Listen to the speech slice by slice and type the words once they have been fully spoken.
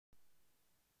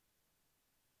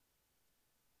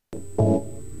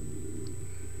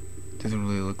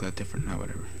that different? No,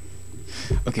 whatever.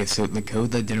 Okay, so the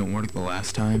code that didn't work the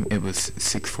last time, it was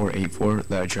 6484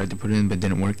 that I tried to put in but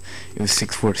didn't work. It was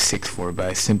 6464, but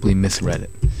I simply misread it.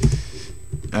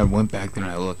 I went back and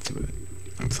I looked to it.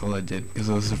 That's all I did, because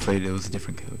I was afraid it was a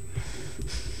different code.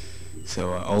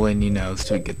 So all I need now is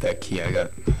to get that key I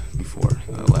got before,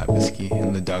 the lapis key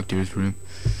in the doctor's room.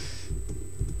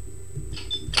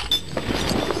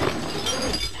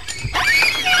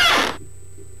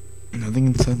 Nothing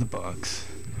inside the box.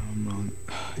 No, I'm wrong.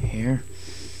 Hair?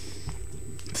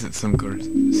 Is it some kind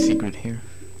of secret hair?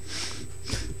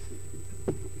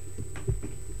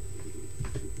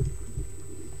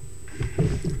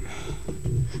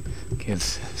 Okay,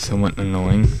 it's somewhat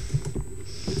annoying.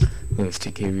 Let's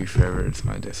take care of you forever, it's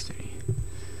my destiny.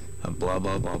 Blah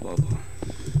blah blah blah blah.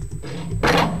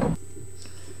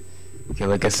 Okay,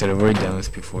 like I said, I've already done this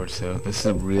before, so this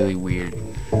is really weird.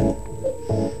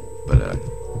 But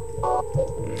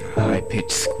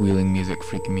high-pitched squealing music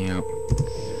freaking me out.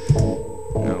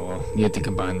 Oh well, you have to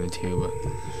combine the two, but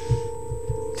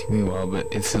it took me a while, but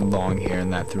it's a long hair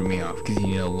and that threw me off, because you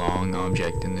need a long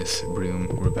object in this room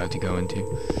we're about to go into.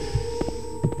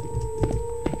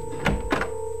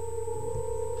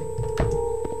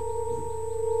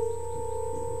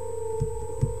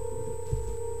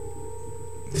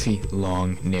 See,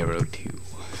 long, narrow too.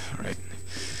 Alright.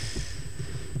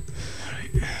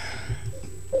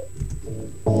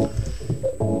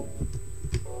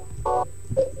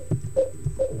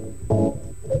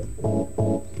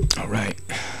 Alright,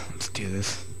 let's do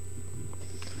this.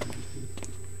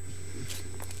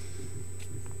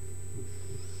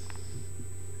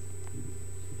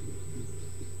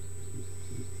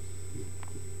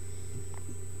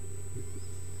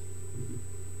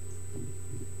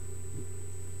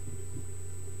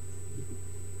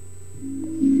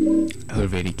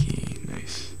 Elevator key,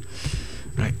 nice.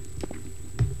 Right.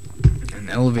 An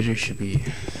elevator should be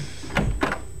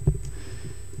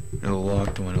a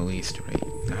locked one at least, right?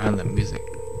 Ah, the music.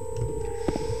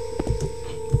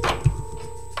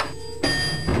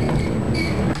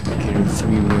 Okay, there are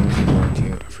 3 rooms we're going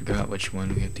to. I forgot which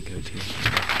one we have to go to.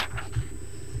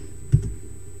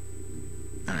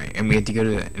 Alright, and we have to go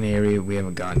to an area we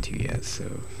haven't gone to yet,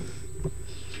 so...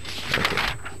 Okay.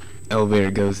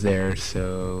 Elevator goes there,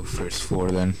 so first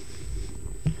floor then.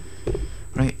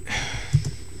 Right.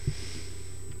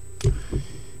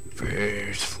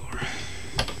 First floor.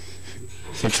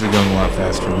 It's actually going a lot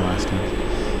faster than last time.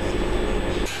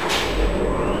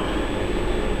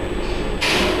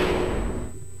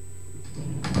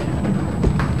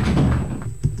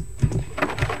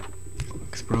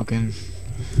 Looks broken.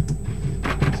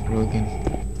 It's broken.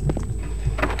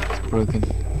 It's broken.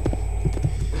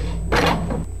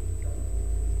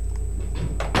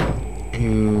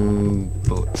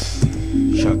 Bullets.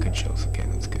 Shotgun shells. Okay,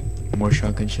 that's good. More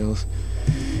shotgun shells.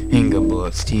 Handgun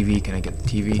bullets. TV. Can I get the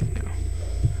TV? No.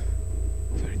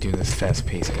 Sorry, doing this fast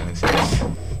paced kind of stuff.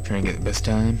 Trying to get the best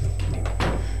time.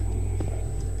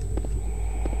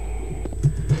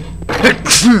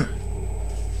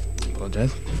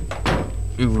 Apologize.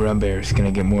 Ooh, rubber's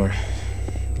gonna get more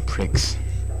pricks.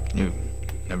 Ooh,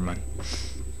 never mind.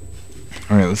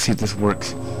 Alright, let's see if this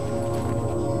works.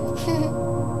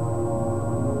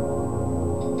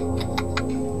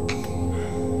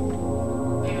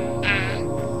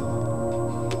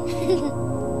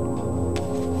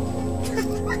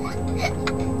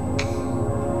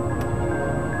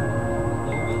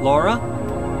 Laura?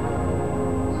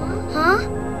 Huh?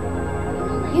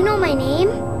 You know my name?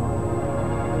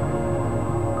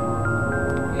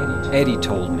 Eddie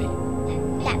told me.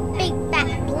 That big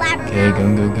fat blabber. Okay,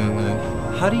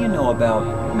 go. How do you know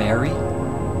about Mary?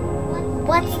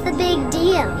 What's the big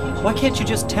deal? Why can't you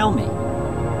just tell me?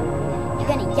 You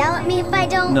gonna yell at me if I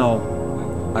don't? No,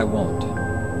 I won't.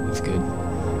 That's good.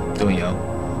 Don't yell.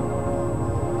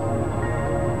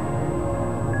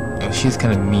 Oh, she's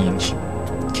kind of mean. She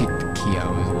kicked the key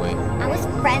out of his way. I was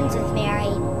friends with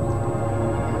Mary.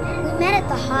 We met at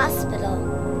the hospital.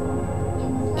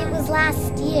 It was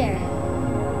last year.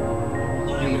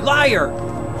 You liar!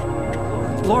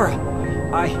 Laura,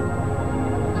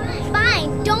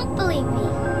 Fine, don't believe me.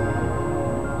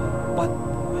 But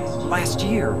last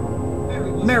year,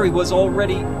 Mary was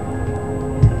already...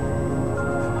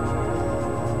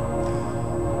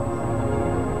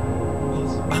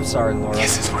 I'm sorry, Laura.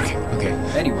 Yes, it's working. Okay.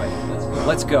 Anyway,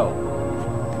 let's go.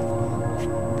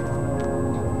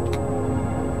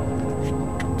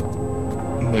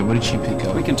 Wait, what did she pick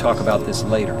up? We can talk about this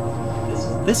later.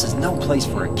 This is no place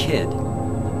for a kid.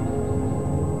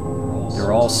 There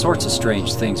are all sorts of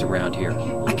strange things around here.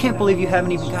 I can't believe you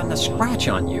haven't even gotten a scratch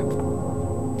on you.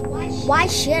 Why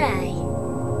should I?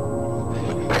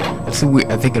 That's a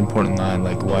I think important line.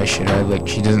 Like, why should I? Like,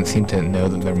 she doesn't seem to know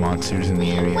that there are monsters in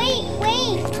the area. Wait,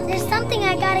 there's something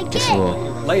I gotta Just get. a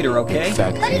little Later, okay?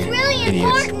 fact But it's here, really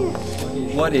idiots.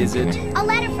 important. What is it? A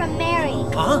letter from Mary.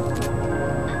 Huh?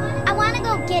 I wanna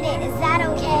go get it. Is that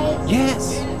okay?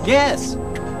 Yes. Yes.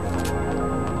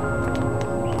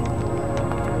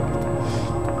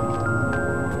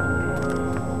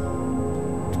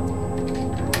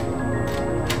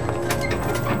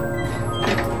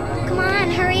 Come on,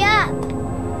 hurry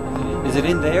up. Is it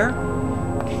in there?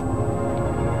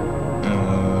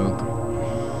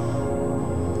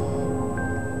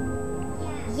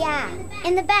 Yeah,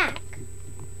 in the back.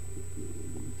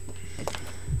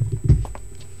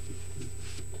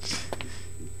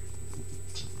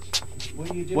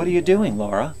 What are you doing,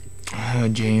 Laura?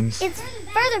 James. It's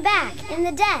further back, in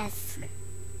the desk.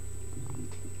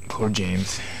 Poor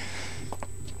James.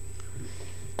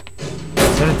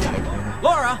 Is that a typewriter?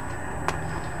 Laura!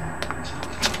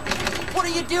 What are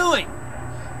you doing?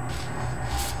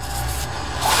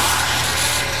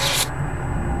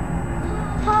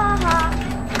 Ha ha,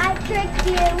 I tricked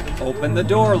you. Open the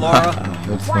door, Laura.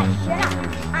 That's Why funny. should I?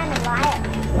 I'm a liar,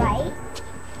 right?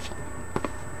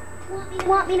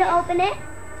 Want me to open it?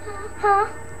 Huh?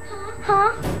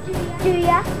 Huh? Do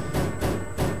ya?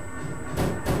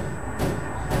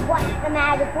 What's the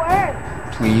magic word?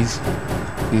 Please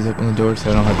open the door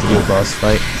so I don't have to do a boss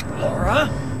fight. Laura?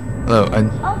 Hello,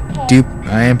 Okay.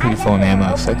 I am pretty full on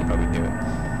ammo, so I could probably do it.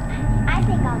 I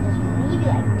think I'll just leave you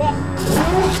like this.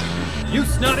 You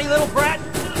snotty little brat!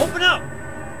 Open up!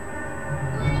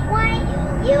 Why,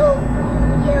 you...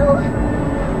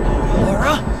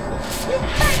 Laura? You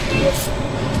hurt me!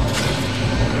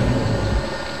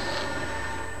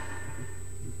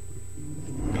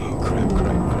 Oh, crap. I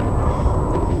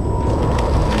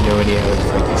have no idea how to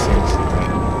fight this seriously,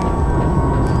 right?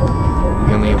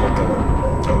 We only have like a...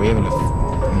 Oh, we have enough...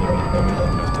 Maybe. No, we don't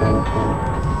have enough time.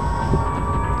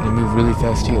 They move really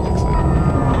fast too, it looks like.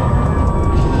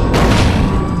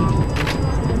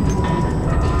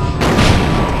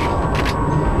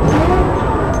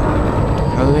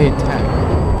 How do they attack?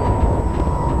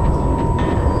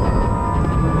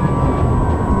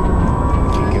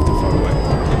 Can't get too far away.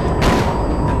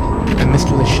 I missed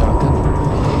with a shotgun.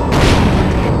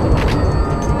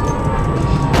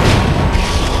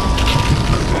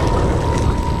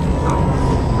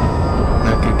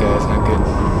 Not good, guys. Not good.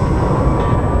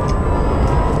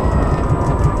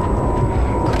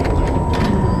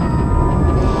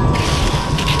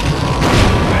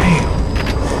 Bam!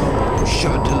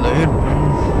 Shot to the head.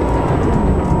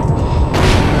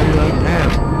 How do you like that?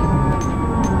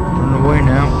 Run away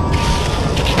now.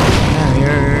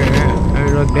 Yeah. How do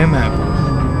you like them apples?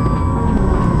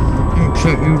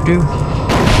 Can't you do? I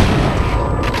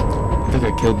think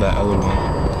I killed that other one.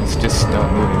 It's just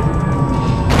stopped moving.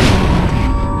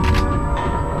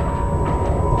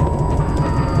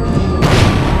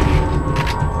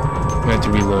 I'm gonna have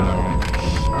to reload on it.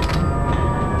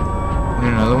 And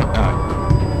another one? Ah.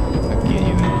 I'll get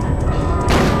you then.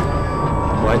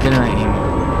 Why didn't I aim it?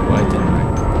 Why didn't I?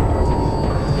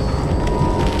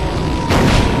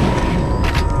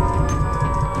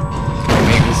 Can I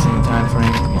make this in the time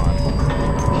frame? Come on.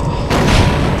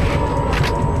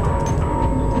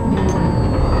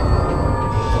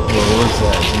 Whoa, what was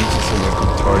that? He's just like a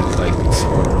retarded, like,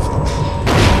 sort of.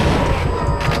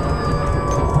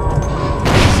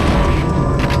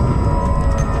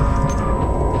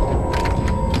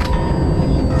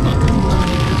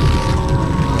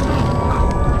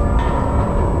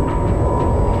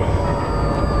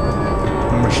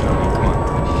 One more shot, man, come on.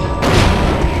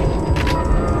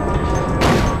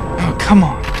 Oh, come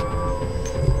on!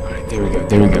 Alright, there we go.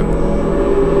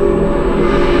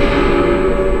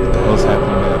 What the hell's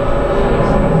happening now?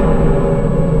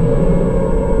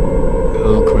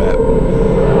 Oh crap.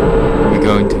 Are we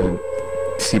going to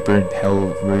super hell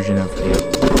version of James.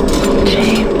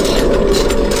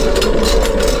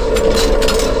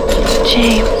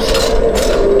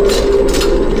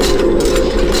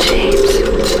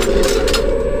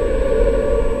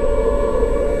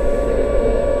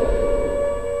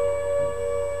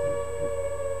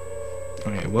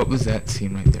 Alright, what was that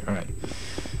scene right there? Alright.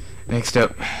 Next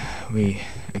up, we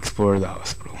explore the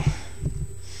hospital.